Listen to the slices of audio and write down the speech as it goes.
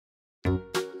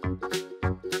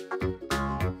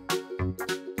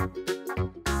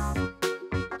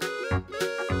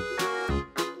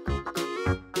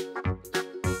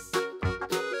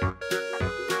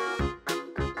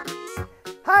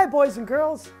boys and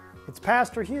girls. It's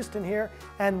Pastor Houston here,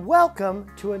 and welcome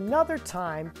to another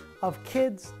time of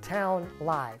KidsTown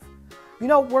Live. You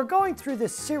know, we're going through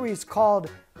this series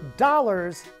called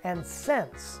Dollars and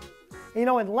Cents. You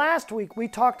know, and last week we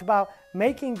talked about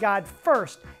making God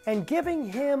first and giving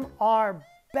Him our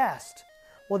best.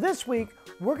 Well, this week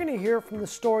we're going to hear from the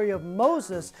story of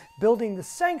Moses building the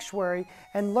sanctuary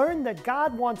and learn that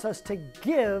God wants us to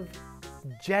give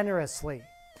generously.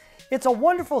 It's a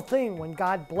wonderful thing when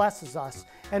God blesses us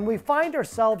and we find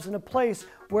ourselves in a place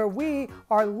where we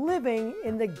are living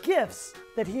in the gifts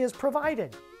that He has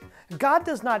provided. God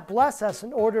does not bless us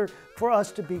in order for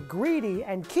us to be greedy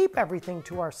and keep everything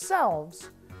to ourselves.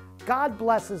 God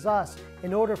blesses us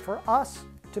in order for us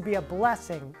to be a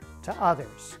blessing to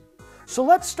others. So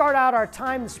let's start out our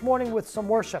time this morning with some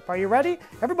worship. Are you ready?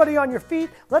 Everybody on your feet,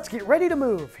 let's get ready to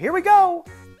move. Here we go.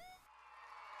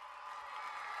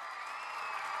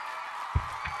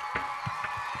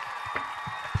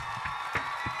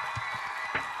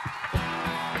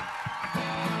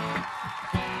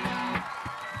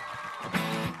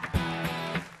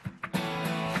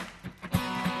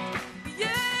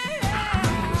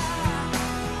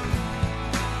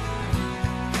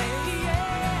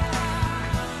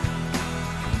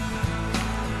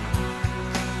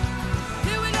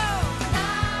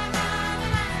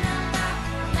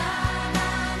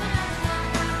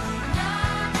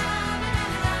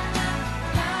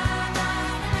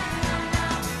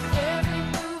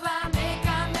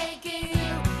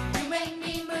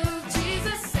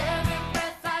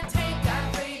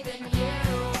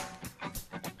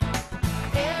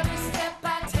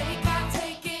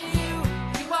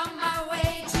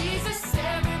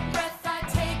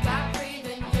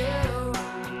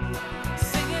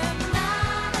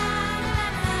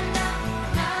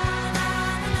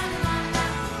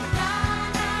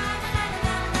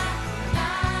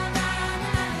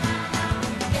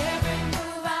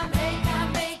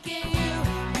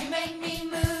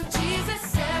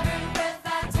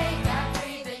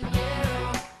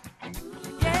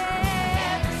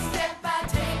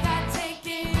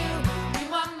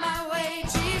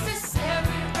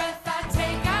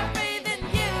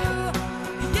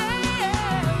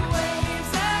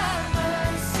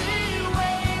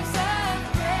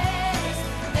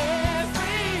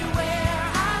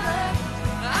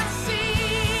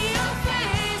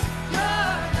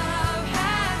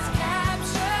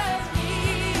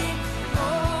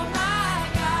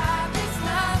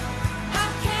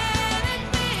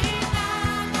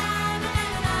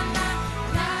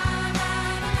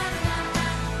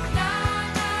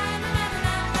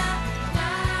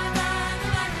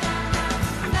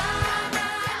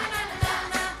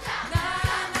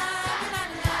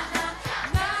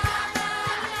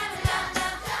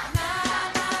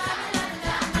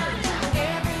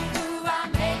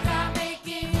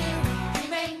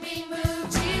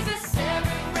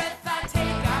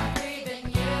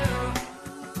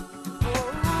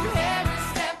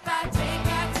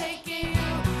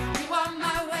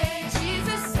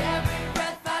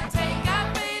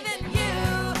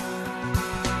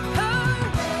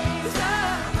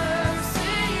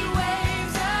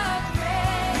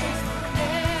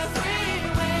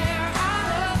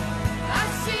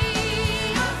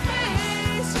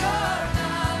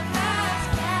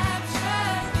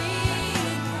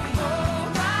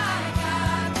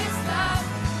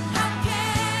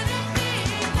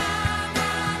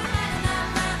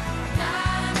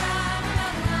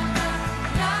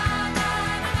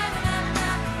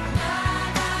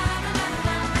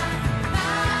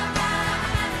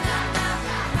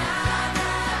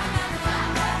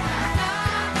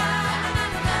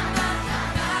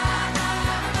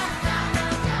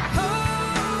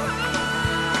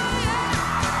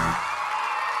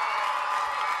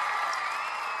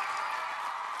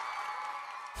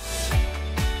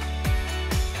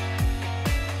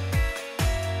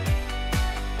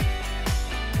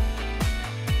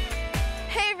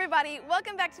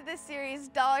 Welcome back to this series,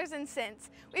 Dollars and Cents.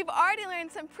 We've already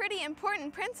learned some pretty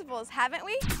important principles, haven't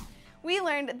we? We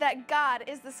learned that God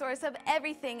is the source of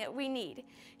everything we need.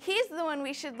 He's the one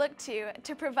we should look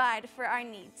to provide for our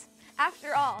needs.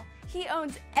 After all, He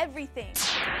owns everything.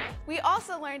 We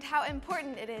also learned how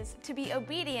important it is to be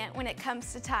obedient when it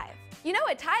comes to tithe. You know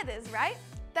what tithe is, right?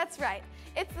 That's right.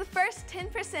 It's the first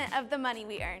 10% of the money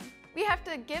we earn. We have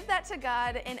to give that to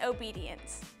God in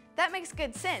obedience. That makes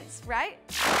good sense, right?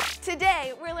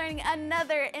 Today, we're learning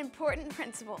another important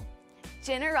principle,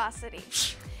 generosity.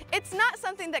 It's not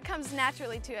something that comes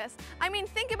naturally to us. I mean,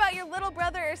 think about your little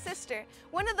brother or sister.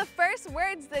 One of the first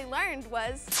words they learned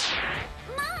was,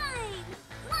 mine,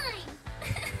 mine,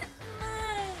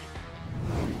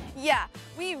 mine. Yeah,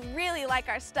 we really like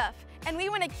our stuff, and we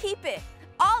want to keep it,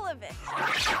 all of it.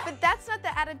 But that's not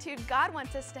the attitude God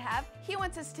wants us to have. He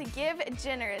wants us to give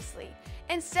generously.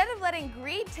 Instead of letting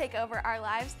greed take over our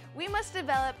lives, we must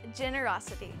develop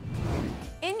generosity.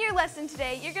 In your lesson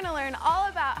today, you're going to learn all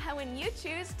about how when you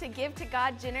choose to give to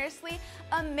God generously,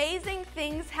 amazing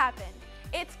things happen.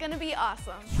 It's going to be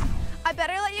awesome. I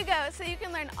better let you go so you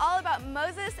can learn all about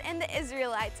Moses and the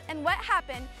Israelites and what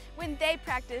happened when they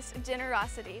practiced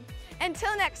generosity.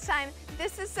 Until next time,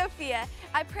 this is Sophia.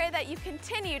 I pray that you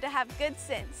continue to have good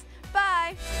sense.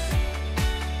 Bye.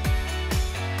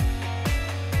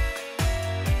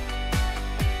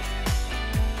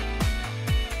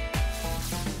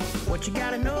 What you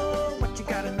gotta know, what you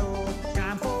gotta know.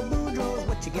 Time for Boudreaux,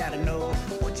 what you gotta know.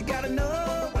 What you gotta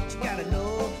know, what you gotta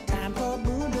know. Time for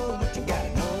Boudreaux, what you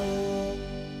gotta know.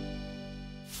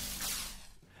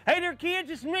 Hey there, kids,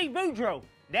 it's me, Boudreaux.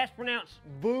 That's pronounced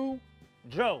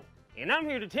Boo-Joe. And I'm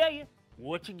here to tell you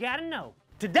what you gotta know.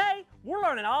 Today, we're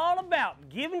learning all about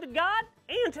giving to God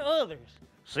and to others.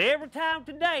 So every time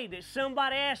today that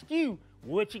somebody asks you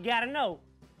what you gotta know,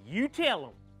 you tell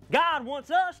them. God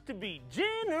wants us to be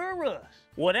generous.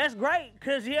 Well, that's great,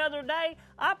 because the other day,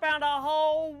 I found a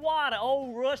whole wad of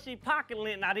old rusty pocket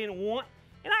lint I didn't want,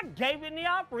 and I gave it in the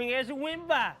offering as it went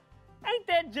by. Ain't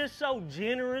that just so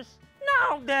generous?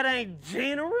 No, that ain't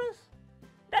generous.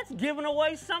 That's giving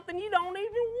away something you don't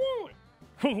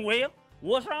even want. Well,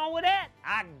 what's wrong with that?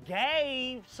 I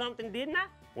gave something, didn't I?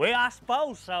 Well, I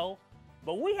suppose so,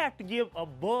 but we have to give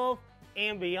above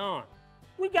and beyond.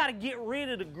 We gotta get rid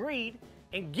of the greed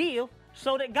and give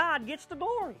so that God gets the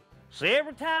glory. So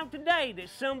every time today that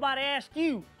somebody asks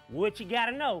you what you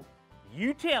gotta know,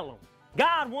 you tell them.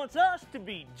 God wants us to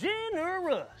be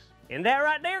generous. And that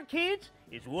right there, kids,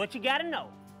 is what you gotta know.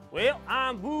 Well,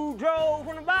 I'm Boudreaux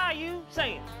from the Bayou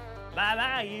saying,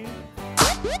 bye-bye you.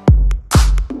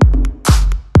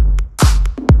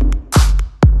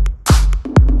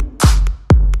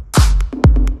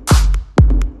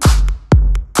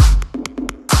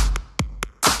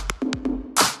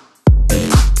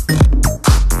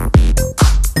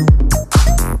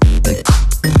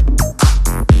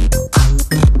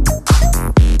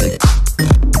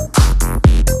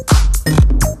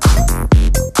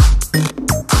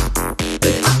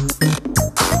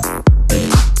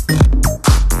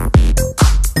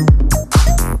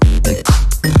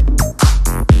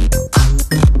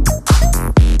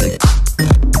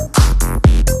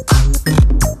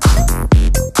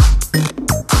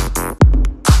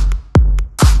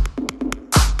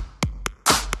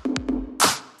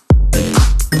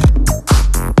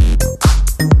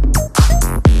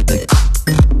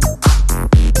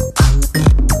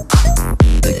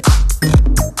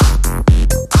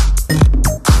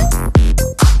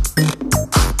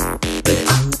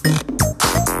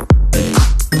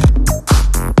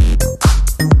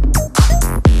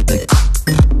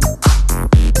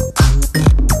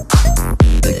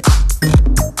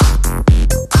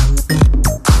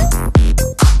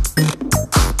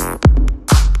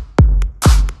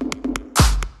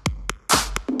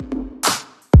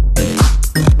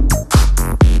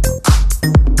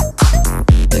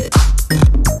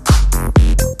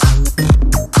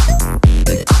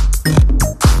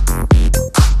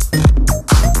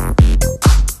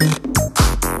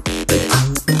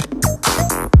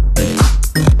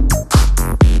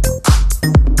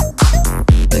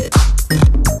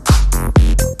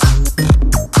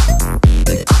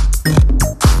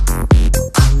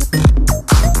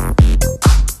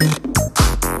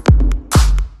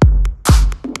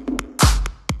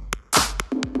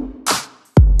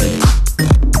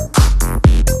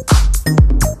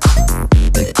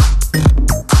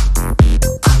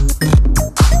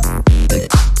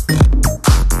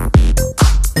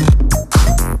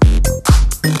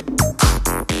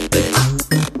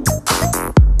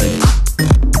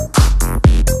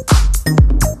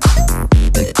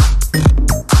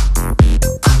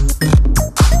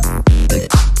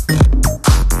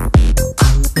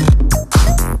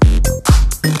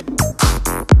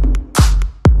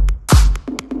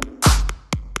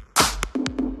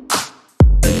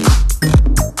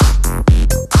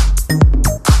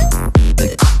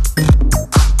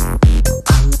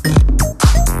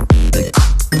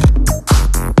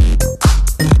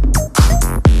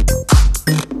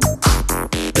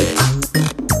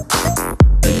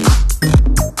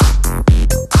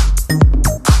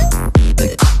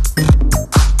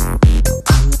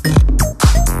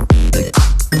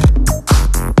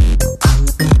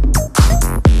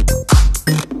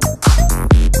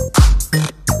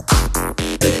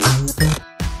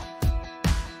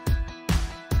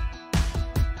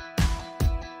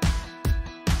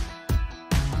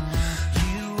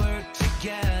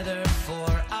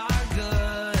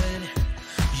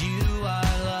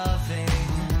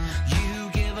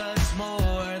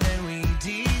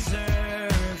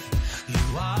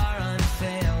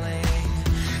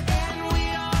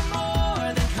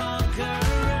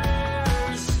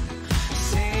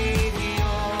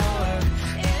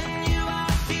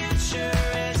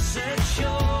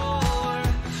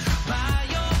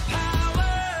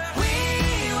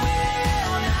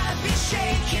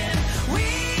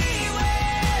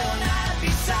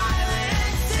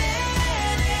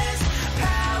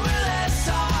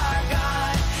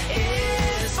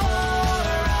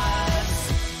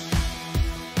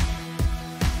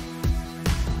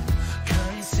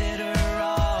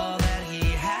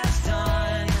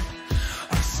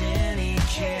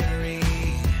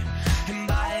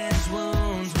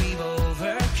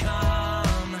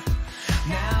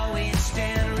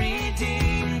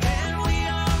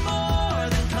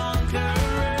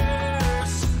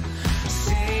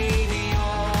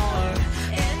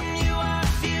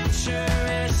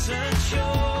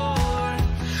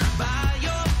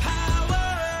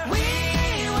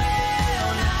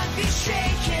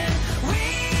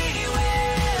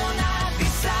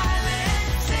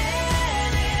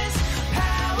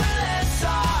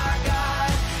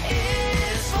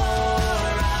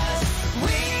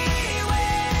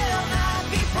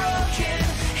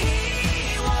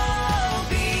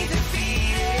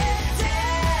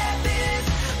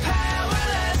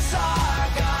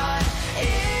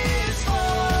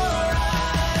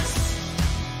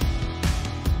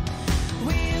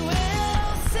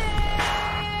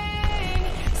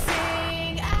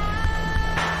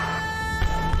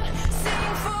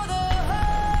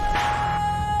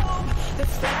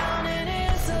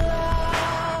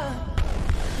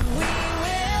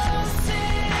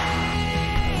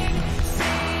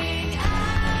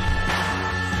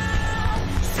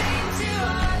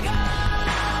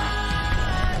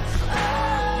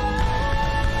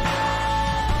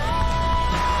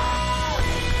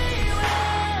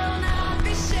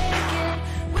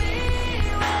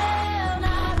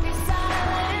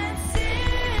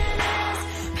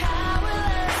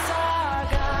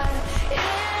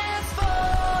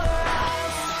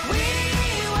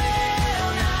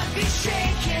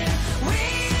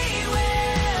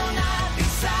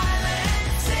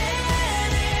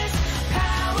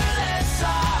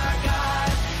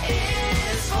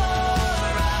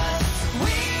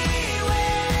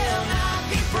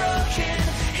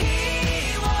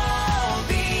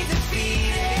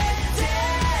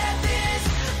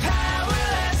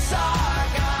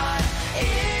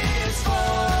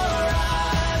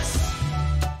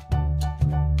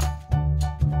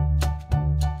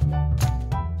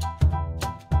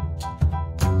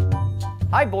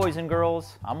 Hi boys and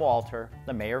girls, I'm Walter,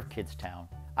 the mayor of KidsTown.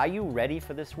 Are you ready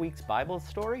for this week's Bible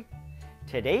story?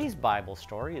 Today's Bible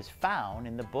story is found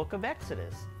in the book of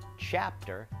Exodus,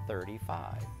 chapter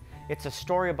 35. It's a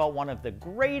story about one of the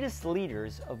greatest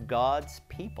leaders of God's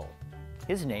people.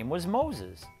 His name was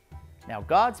Moses. Now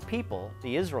God's people,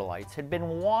 the Israelites, had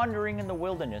been wandering in the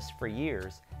wilderness for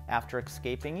years after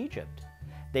escaping Egypt.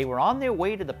 They were on their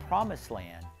way to the Promised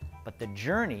Land, but the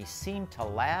journey seemed to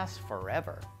last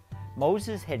forever.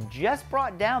 Moses had just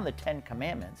brought down the 10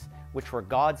 Commandments, which were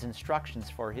God's instructions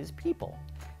for his people.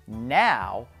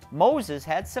 Now, Moses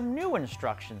had some new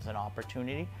instructions and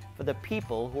opportunity for the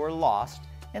people who were lost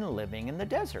and living in the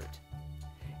desert.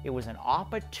 It was an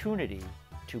opportunity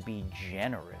to be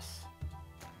generous.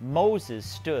 Moses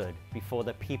stood before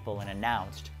the people and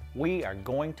announced, "We are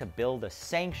going to build a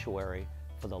sanctuary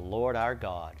for the Lord our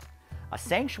God." A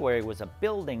sanctuary was a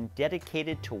building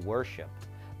dedicated to worship.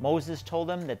 Moses told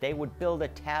them that they would build a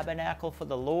tabernacle for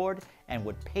the Lord and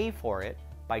would pay for it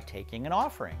by taking an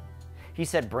offering. He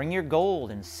said, "Bring your gold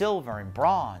and silver and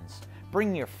bronze.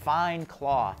 Bring your fine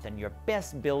cloth and your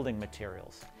best building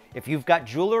materials. If you've got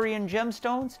jewelry and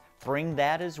gemstones, bring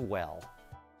that as well."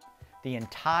 The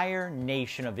entire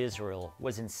nation of Israel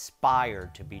was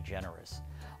inspired to be generous.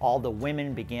 All the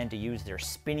women began to use their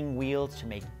spinning wheels to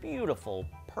make beautiful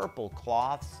purple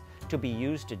cloths to be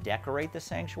used to decorate the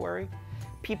sanctuary.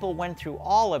 People went through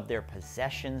all of their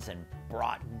possessions and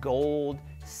brought gold,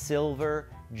 silver,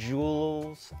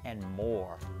 jewels, and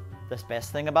more. The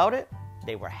best thing about it,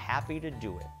 they were happy to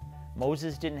do it.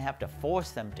 Moses didn't have to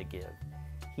force them to give.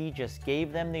 He just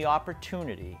gave them the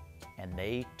opportunity, and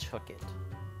they took it.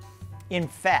 In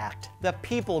fact, the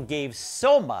people gave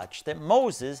so much that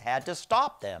Moses had to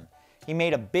stop them. He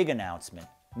made a big announcement.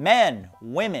 Men,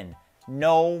 women,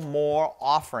 no more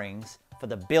offerings for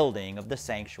the building of the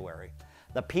sanctuary.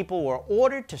 The people were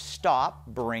ordered to stop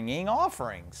bringing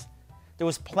offerings. There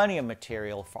was plenty of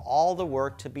material for all the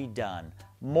work to be done,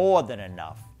 more than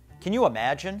enough. Can you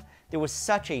imagine? There was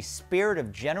such a spirit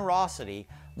of generosity,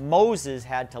 Moses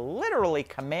had to literally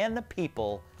command the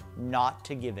people not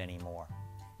to give anymore.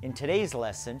 In today's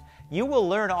lesson, you will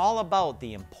learn all about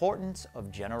the importance of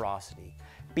generosity,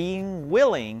 being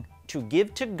willing to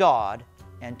give to God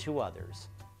and to others.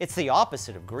 It's the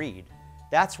opposite of greed.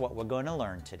 That's what we're going to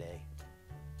learn today.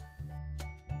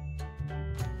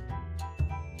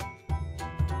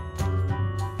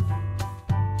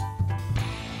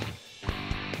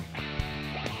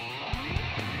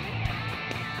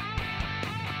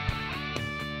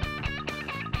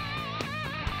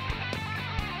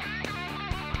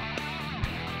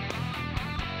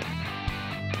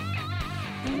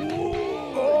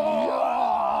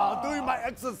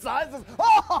 Exercises.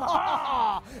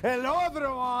 Hello,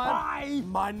 everyone. Hi.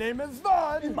 My name is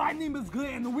Vaughn. My name is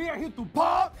Glenn. We are here to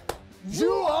Pop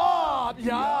you up.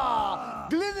 Yeah.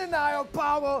 Glenn and I are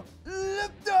power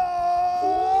lifters.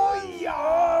 Oh,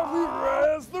 yeah. We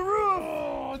raise the roof.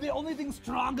 Oh, the only thing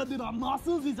stronger than our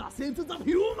muscles is our senses of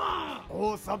humor.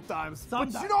 Oh, sometimes.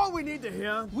 Sometimes. But you know what we need to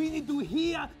hear? We need to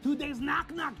hear today's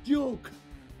knock-knock joke.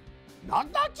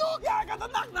 Knock-knock joke? Yeah, I got the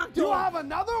knock-knock joke. You have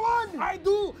another one? I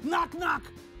do. Knock-knock.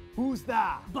 Who's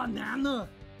that? Banana.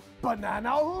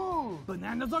 Banana who?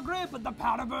 Bananas are great, but the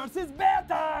powderverse is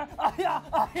better.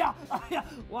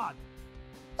 What?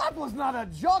 That was not a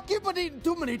joke. You've been eating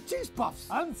too many cheese puffs.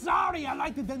 I'm sorry. I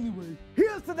liked it anyway.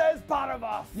 Here's today's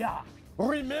powderverse. Yeah.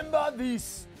 Remember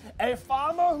this. A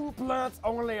farmer who plants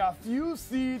only a few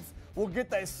seeds will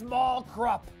get a small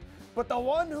crop, but the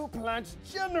one who plants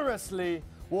generously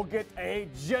will get a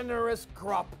generous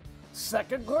crop.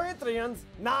 2 Corinthians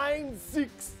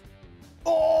 9:6.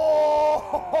 Oh,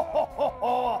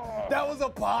 that was a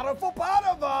powerful part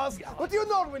of us. But you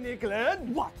know what we need,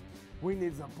 Glenn? What? We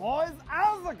need the boys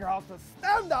and the girls to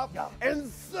stand up and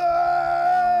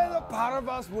say the part of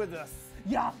us with us.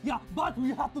 Yeah, but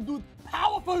we have to do it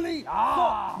powerfully.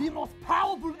 So the most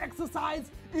powerful exercise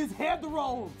is head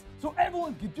rolls. So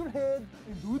everyone get your head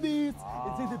and do this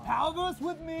and say the power verse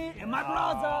with me and my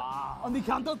brother on the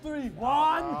count of 3.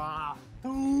 1,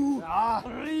 2,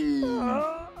 3.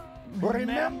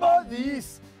 Remember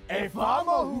this. A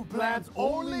farmer who plants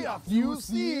only a few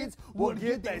seeds will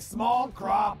get a small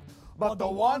crop, but the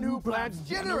one who plants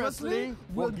generously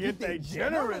will get a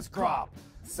generous crop.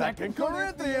 2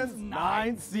 Corinthians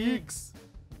 9:6.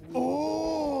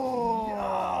 Oh,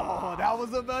 that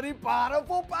was a very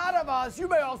powerful part of us. You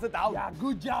may all sit down. Yeah,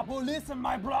 good job. Well, listen,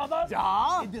 my brother.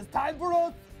 Yeah? It is time for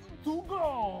us to go.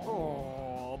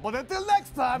 Oh, but until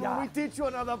next time, when we teach you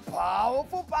another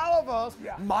powerful power verse,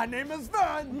 my name is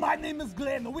Vern. My name is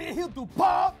Glenn. We're here to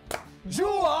pop you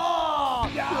up.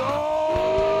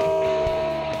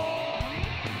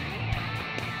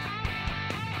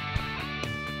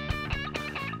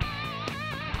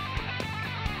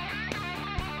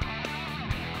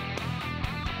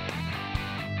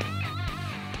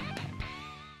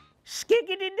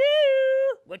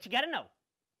 Skickity-doo! What you gotta know?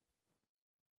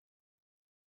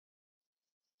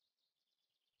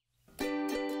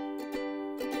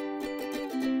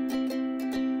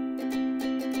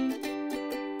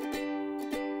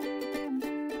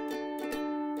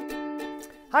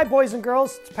 Hi boys and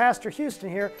girls, it's Pastor Houston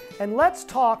here, and let's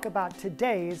talk about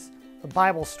today's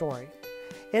Bible story.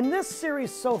 In this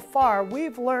series so far,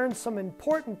 we've learned some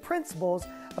important principles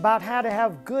about how to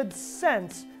have good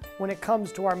sense when it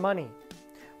comes to our money.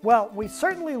 Well, we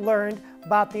certainly learned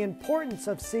about the importance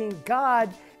of seeing God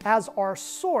as our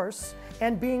source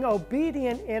and being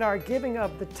obedient in our giving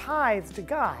of the tithes to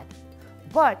God.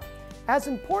 But as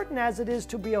important as it is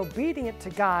to be obedient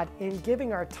to God in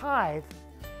giving our tithe,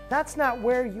 that's not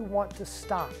where you want to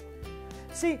stop.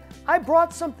 See, I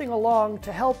brought something along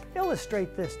to help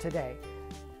illustrate this today.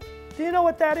 Do you know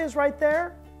what that is right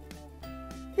there?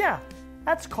 Yeah,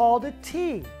 that's called a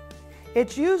tee.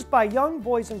 It's used by young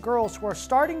boys and girls who are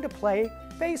starting to play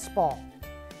baseball.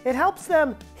 It helps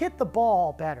them hit the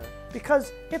ball better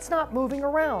because it's not moving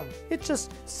around. It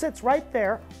just sits right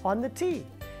there on the tee.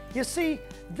 You see,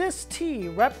 this tee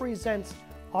represents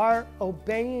our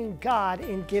obeying God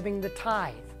in giving the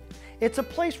tithe. It's a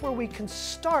place where we can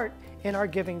start in our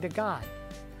giving to God.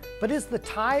 But is the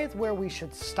tithe where we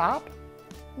should stop?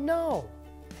 No.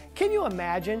 Can you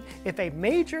imagine if a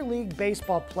Major League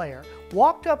Baseball player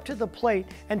walked up to the plate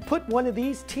and put one of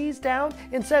these tees down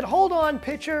and said, "Hold on,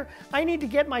 pitcher, I need to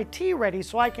get my tee ready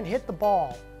so I can hit the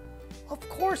ball"? Of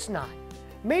course not.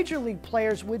 Major League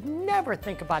players would never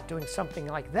think about doing something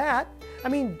like that. I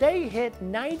mean, they hit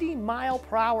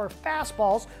 90-mile-per-hour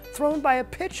fastballs thrown by a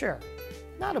pitcher,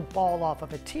 not a ball off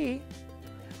of a tee.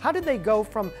 How did they go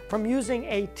from using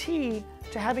a tee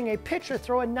to having a pitcher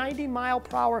throw a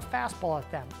 90-mile-per-hour fastball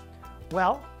at them?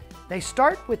 Well, they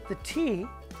start with the tee,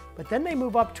 but then they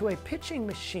move up to a pitching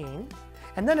machine,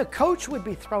 and then a coach would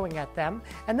be throwing at them,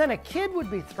 and then a kid would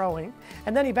be throwing,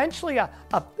 and then eventually a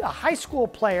high school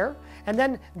player, and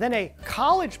then a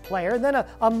college player, and then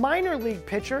a minor league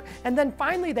pitcher, and then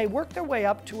finally they work their way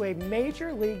up to a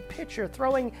major league pitcher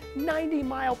throwing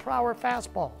 90-mile-per-hour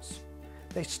fastballs.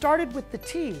 They started with the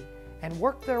tee and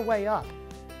worked their way up.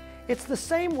 It's the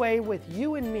same way with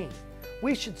you and me.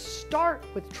 We should start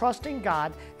with trusting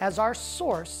God as our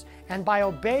source and by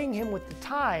obeying Him with the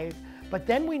tithe, but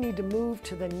then we need to move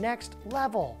to the next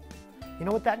level. You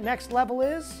know what that next level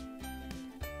is?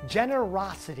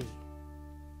 Generosity.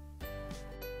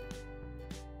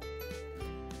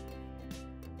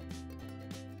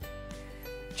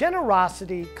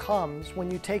 Generosity comes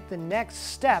when you take the next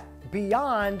step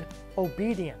beyond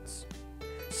obedience.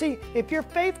 See, if you're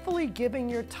faithfully giving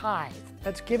your tithe,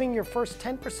 that's giving your first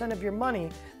 10% of your money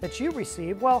that you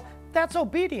receive, well, that's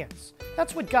obedience.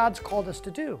 That's what God's called us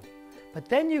to do. But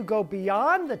then you go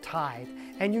beyond the tithe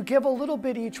and you give a little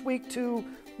bit each week to,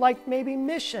 like, maybe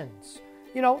missions.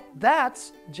 You know,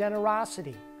 that's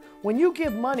generosity. When you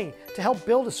give money to help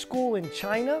build a school in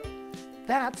China,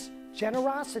 that's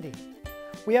generosity.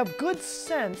 We have good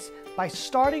sense by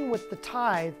starting with the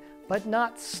tithe, but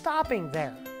not stopping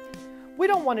there. We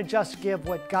don't want to just give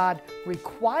what God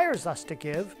requires us to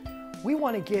give. We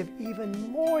want to give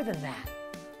even more than that.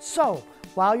 So,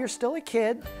 while you're still a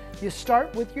kid, you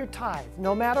start with your tithe,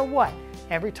 no matter what.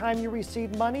 Every time you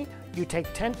receive money, you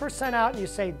take 10% out and you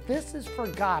say, "This is for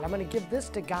God. I'm going to give this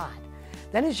to God."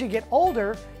 Then as you get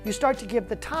older, you start to give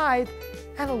the tithe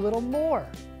and a little more.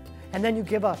 And then you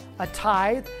give a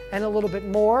tithe and a little bit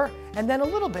more, and then a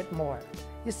little bit more.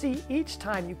 You see, each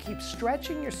time you keep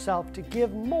stretching yourself to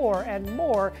give more and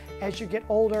more as you get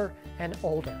older and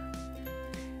older.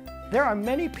 There are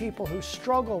many people who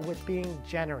struggle with being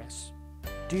generous.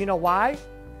 Do you know why?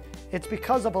 It's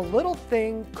because of a little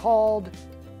thing called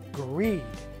greed.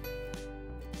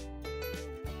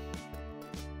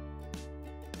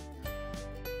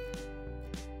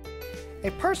 A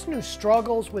person who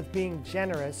struggles with being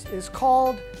generous is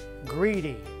called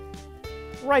greedy.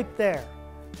 Right there.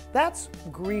 That's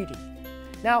greedy.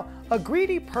 Now, a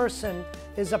greedy person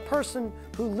is a person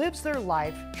who lives their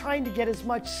life trying to get as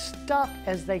much stuff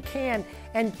as they can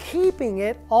and keeping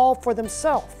it all for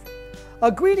themselves.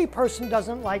 A greedy person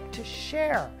doesn't like to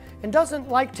share and doesn't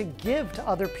like to give to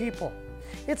other people.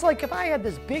 It's like if I had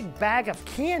this big bag of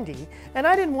candy and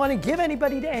I didn't want to give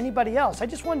anybody to anybody else. I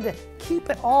just wanted to keep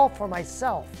it all for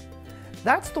myself.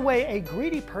 That's the way a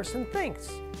greedy person thinks.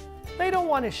 They don't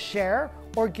want to share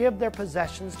or give their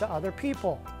possessions to other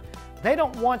people. They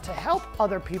don't want to help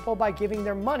other people by giving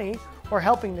their money or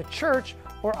helping the church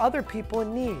or other people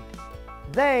in need.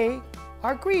 They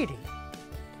are greedy.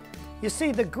 You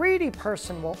see, the greedy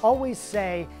person will always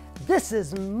say, "This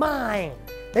is mine."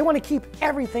 They want to keep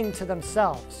everything to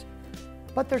themselves.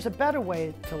 But there's a better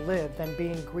way to live than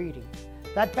being greedy.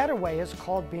 That better way is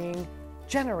called being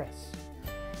generous.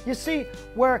 You see,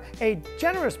 where a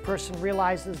generous person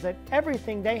realizes that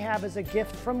everything they have is a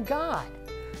gift from God.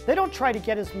 They don't try to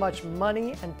get as much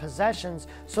money and possessions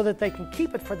so that they can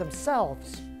keep it for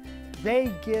themselves.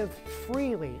 They give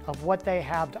freely of what they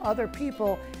have to other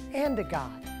people and to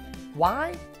God.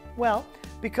 Why? Well,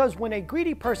 because when a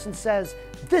greedy person says,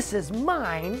 "This is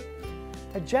mine,"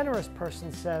 a generous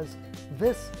person says,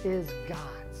 "This is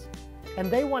God's." And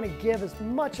they want to give as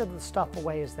much of the stuff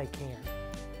away as they can.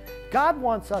 God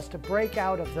wants us to break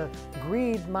out of the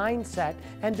greed mindset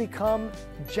and become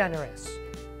generous.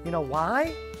 You know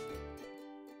why?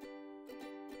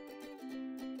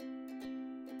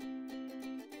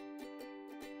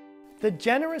 The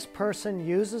generous person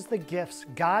uses the gifts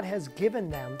God has given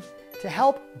them to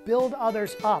help build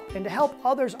others up and to help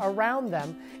others around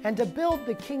them and to build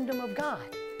the kingdom of God.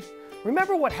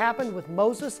 Remember what happened with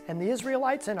Moses and the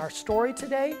Israelites in our story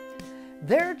today?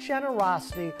 Their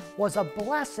generosity was a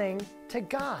blessing to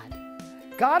God.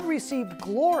 God received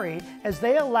glory as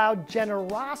they allowed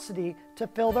generosity to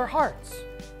fill their hearts.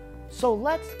 So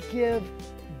let's give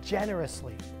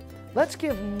generously. Let's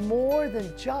give more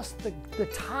than just the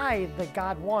tithe that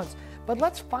God wants, but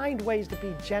let's find ways to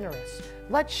be generous.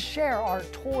 Let's share our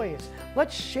toys.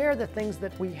 Let's share the things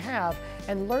that we have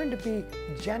and learn to be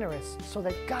generous so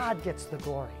that God gets the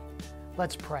glory.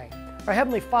 Let's pray. Our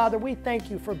Heavenly Father, we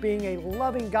thank you for being a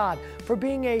loving God, for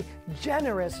being a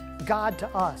generous God to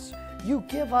us. You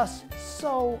give us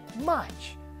so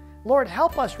much. Lord,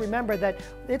 help us remember that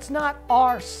it's not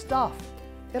our stuff.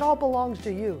 It all belongs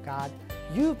to you, God.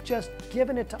 You've just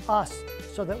given it to us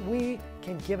so that we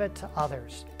can give it to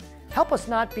others. Help us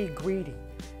not be greedy.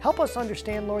 Help us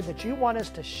understand, Lord, that you want us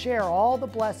to share all the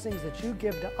blessings that you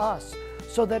give to us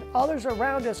so that others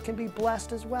around us can be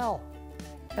blessed as well.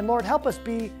 And Lord, help us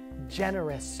be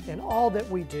generous in all that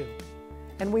we do.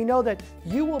 And we know that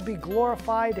you will be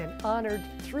glorified and honored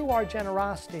through our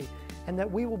generosity and that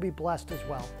we will be blessed as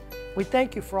well. We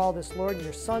thank you for all this, Lord, in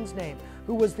your Son's name,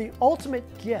 who was the ultimate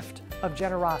gift of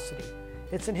generosity.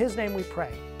 It's in his name we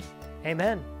pray.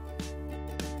 Amen.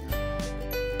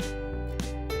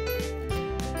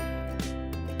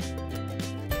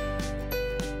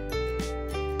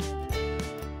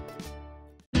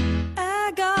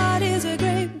 Our God is a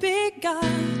great big God.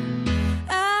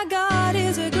 Our God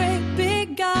is a great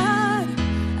big God.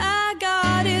 Our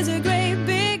God is a great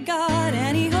big God,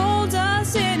 and he holds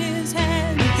us in his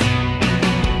hands.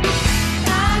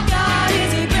 Our God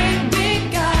is a great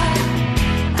big God.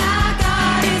 Our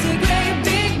God is a great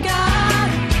big God.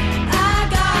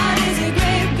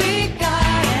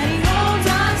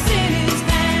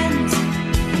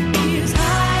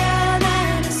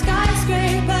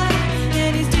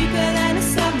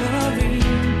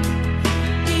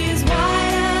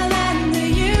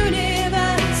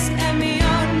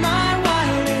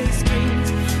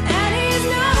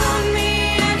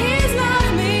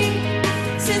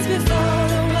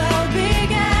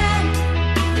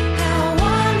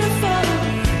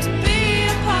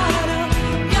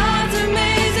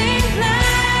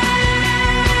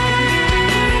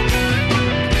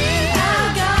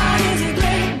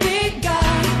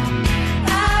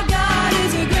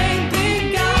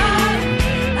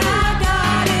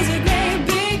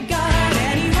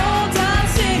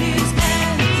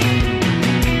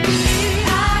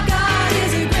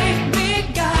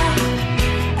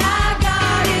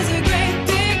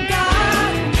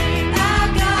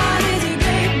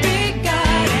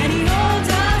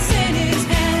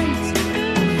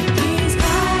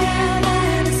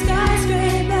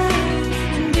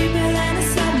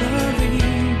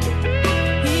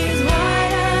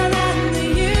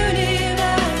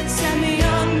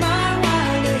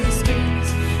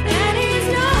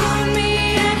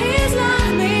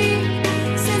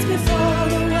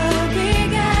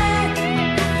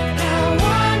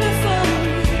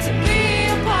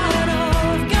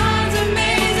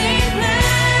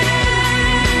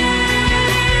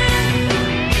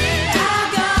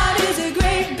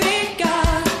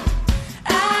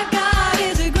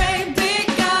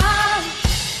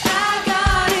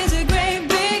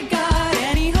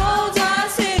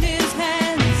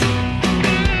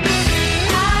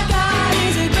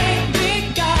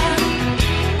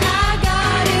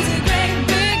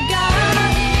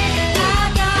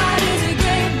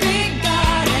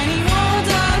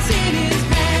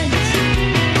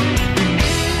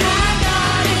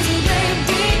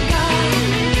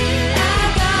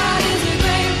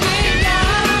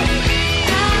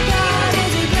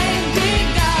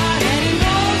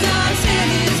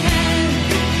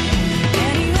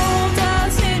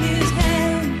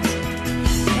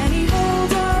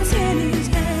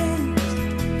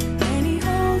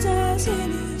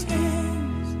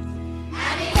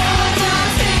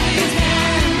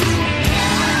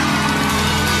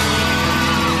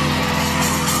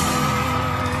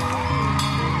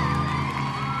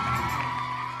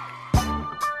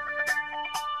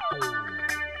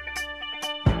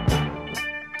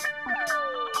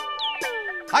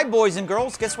 Hi, boys and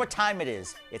girls. Guess what time it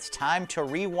is? It's time to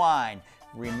rewind.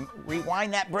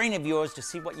 Rewind that brain of yours to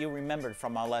see what you remembered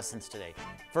from our lessons today.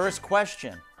 First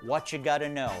question, what you gotta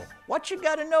know? What you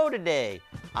gotta know today?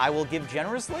 I will give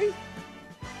generously,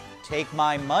 take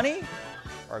my money,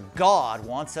 or God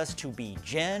wants us to be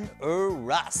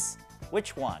generous?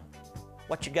 Which one?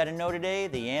 What you gotta know today?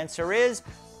 The answer is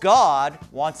God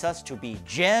wants us to be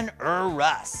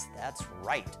generous. That's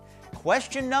right.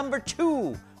 Question number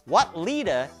 2. What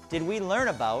leader did we learn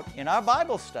about in our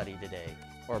Bible study today?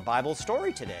 Or Bible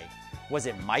story today? Was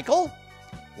it Michael?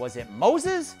 Was it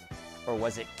Moses? Or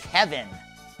was it Kevin?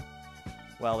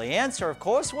 Well, the answer, of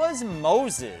course, was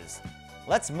Moses.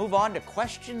 Let's move on to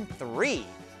question 3.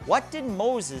 What did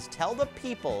Moses tell the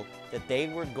people that they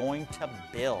were going to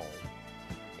build?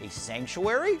 A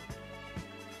sanctuary?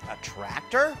 A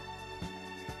tractor?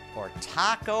 Or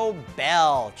Taco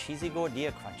Bell? Cheesy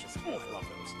Gordita Crunches. Oh, I love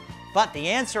those. But the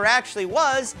answer actually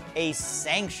was a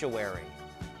sanctuary.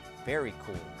 Very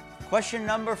cool. Question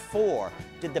number 4.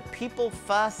 Did the people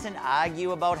fuss and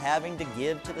argue about having to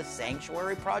give to the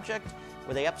sanctuary project?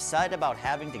 Were they upset about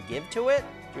having to give to it?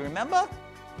 Do you remember?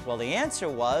 Well, the answer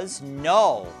was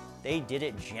no. They did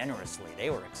it generously. They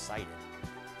were excited.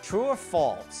 True or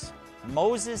false?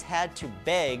 Moses had to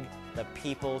beg the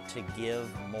people to give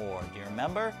more. Do you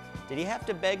remember? Did he have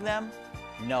to beg them?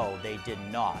 No, they did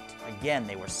not. Again,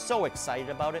 they were so excited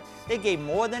about it, they gave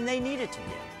more than they needed to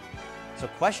give. So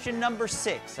question number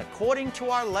 6, according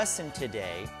to our lesson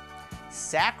today,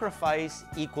 sacrifice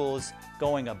equals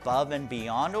going above and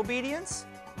beyond obedience,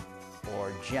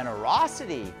 or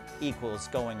generosity equals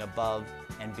going above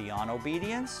and beyond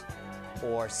obedience,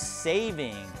 or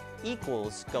saving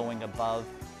equals going above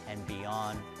and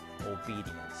beyond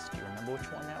obedience. Do you remember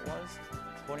which one that was,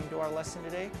 according to our lesson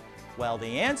today? Well,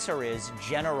 the answer is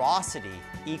generosity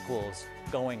equals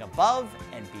going above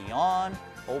and beyond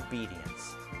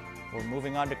obedience. We're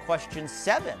moving on to question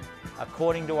 7.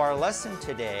 According to our lesson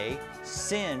today,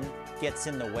 sin gets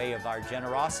in the way of our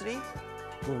generosity,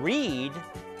 greed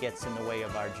gets in the way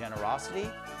of our generosity,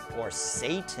 or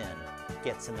Satan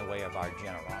gets in the way of our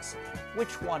generosity.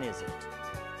 Which one is it?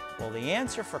 Well, the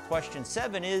answer for question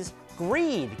 7 is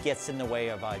greed gets in the way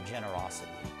of our generosity.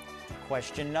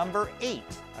 Question number 8,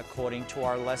 according to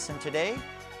our lesson today,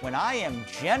 when I am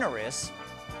generous,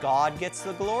 God gets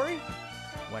the glory?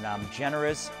 When I'm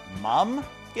generous, Mom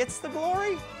gets the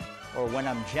glory? Or when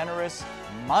I'm generous,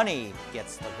 money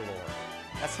gets the glory?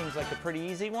 That seems like a pretty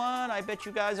easy one. I bet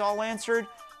you guys all answered.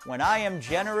 When I am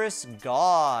generous,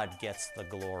 God gets the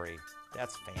glory.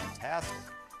 That's fantastic.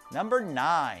 Number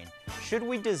 9, should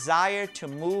we desire to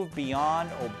move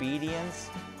beyond obedience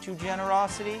to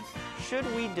generosity? Should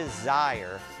we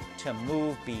desire to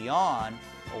move beyond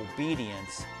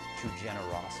obedience to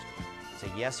generosity? It's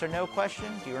a yes or no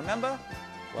question. Do you remember?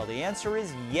 Well, the answer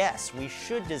is yes, we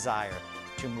should desire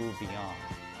to move beyond.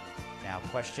 Now,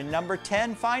 question number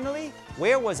 10, finally.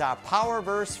 Where was our power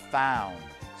verse found?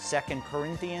 2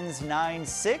 Corinthians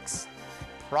 9:6,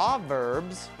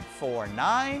 Proverbs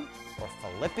 4:9, or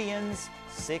Philippians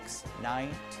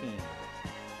 6:19?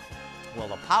 Well,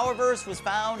 the power verse was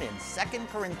found in 2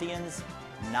 Corinthians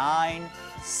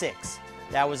 9:6.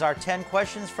 That was our 10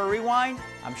 questions for Rewind.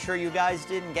 I'm sure you guys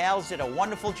did and gals did a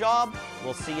wonderful job.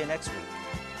 We'll see you next week.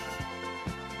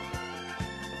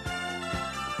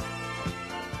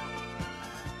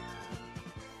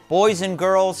 Boys and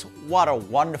girls, what a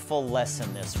wonderful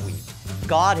lesson this week.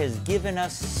 God has given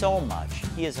us so much.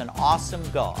 He is an awesome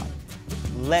God.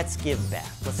 Let's give back.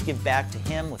 Let's give back to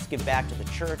Him. Let's give back to the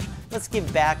church. Let's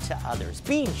give back to others.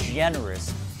 Be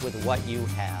generous with what you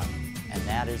have, and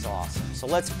that is awesome. So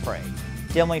let's pray.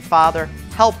 Dear Heavenly Father,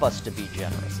 help us to be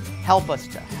generous. Help us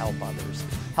to help others.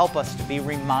 Help us to be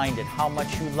reminded how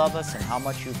much you love us and how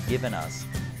much you've given us.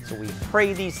 So we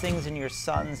pray these things in your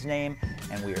Son's name,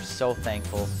 and we are so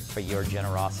thankful for your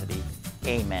generosity.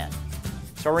 Amen.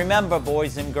 So remember,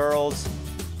 boys and girls,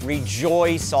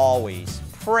 rejoice always,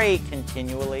 pray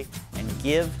continually, and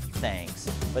give thanks.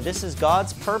 For this is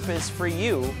God's purpose for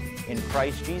you in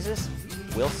Christ Jesus.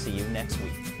 We'll see you next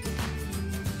week.